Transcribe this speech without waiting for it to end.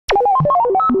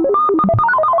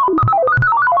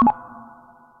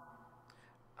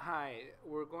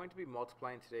going to be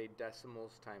multiplying today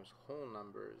decimals times whole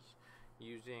numbers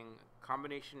using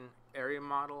combination area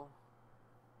model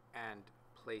and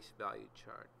place value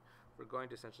chart. We're going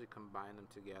to essentially combine them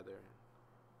together.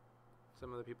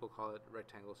 Some other people call it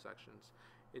rectangle sections.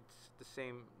 It's the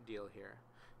same deal here.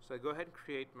 So I go ahead and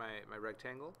create my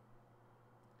rectangle,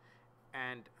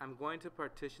 and I'm going to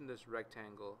partition this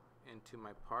rectangle into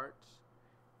my parts,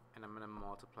 and I'm going to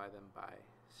multiply them by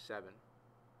 7.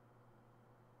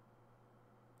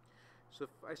 So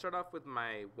if I start off with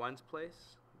my ones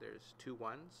place, there's 2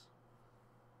 ones.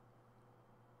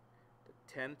 The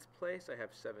tenths place, I have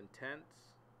 7 tenths.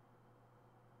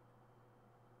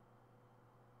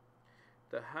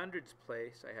 The hundreds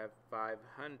place, I have 5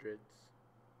 hundreds.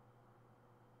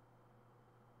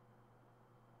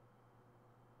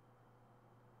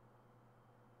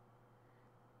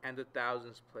 And the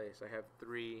thousands place, I have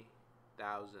 3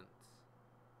 thousandths.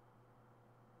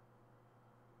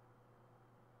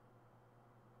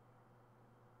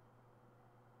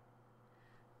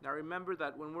 Now remember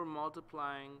that when we're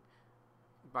multiplying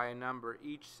by a number,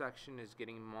 each section is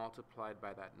getting multiplied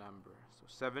by that number. So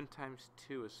 7 times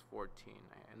 2 is 14.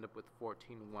 I end up with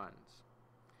 14 ones.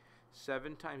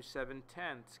 7 times 7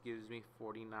 tenths gives me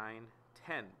 49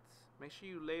 tenths. Make sure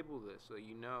you label this so that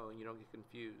you know and you don't get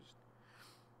confused.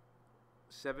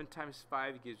 7 times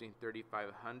 5 gives me 35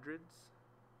 hundredths.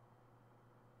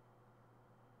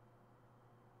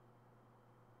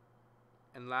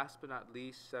 And last but not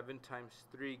least, 7 times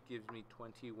 3 gives me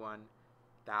 21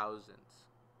 thousandths.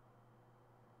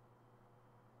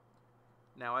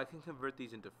 Now I can convert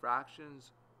these into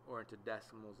fractions or into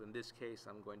decimals. In this case,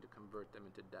 I'm going to convert them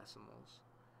into decimals.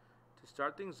 To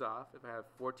start things off, if I have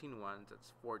 14 ones,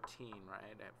 that's 14,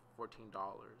 right? I have $14.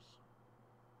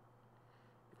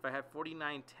 If I have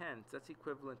 49 tenths, that's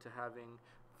equivalent to having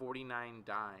 49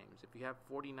 dimes. If you have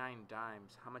 49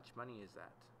 dimes, how much money is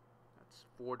that? That's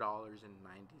 $4.90.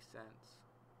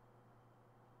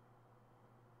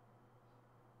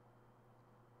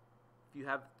 If you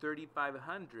have 35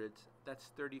 hundredths, that's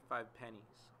 35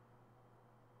 pennies.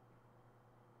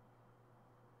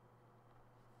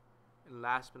 And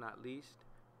last but not least,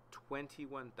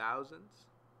 21 thousandths,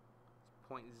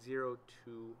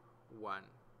 0.021.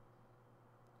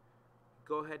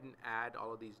 Go ahead and add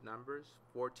all of these numbers.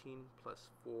 14 plus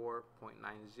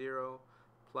 4.90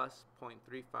 plus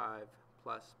 0.35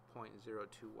 plus 0.021.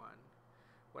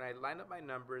 When I line up my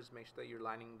numbers, make sure that you're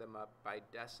lining them up by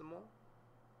decimal.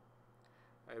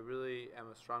 I really am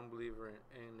a strong believer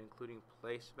in including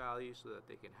place values so that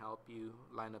they can help you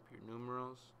line up your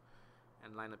numerals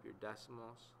and line up your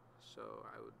decimals. So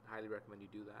I would highly recommend you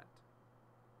do that,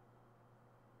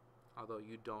 although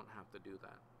you don't have to do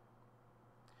that.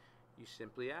 You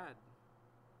simply add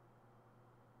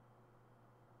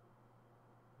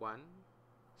 1,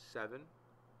 7,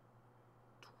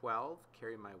 12,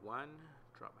 carry my 1,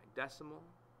 drop my decimal,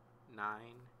 9,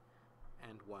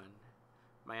 and 1.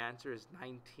 My answer is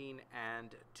 19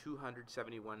 and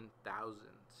 271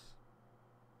 thousandths.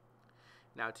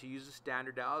 Now to use the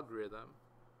standard algorithm,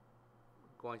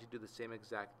 we're going to do the same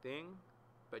exact thing,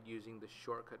 but using the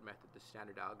shortcut method, the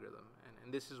standard algorithm.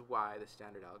 And this is why the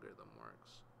standard algorithm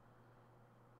works.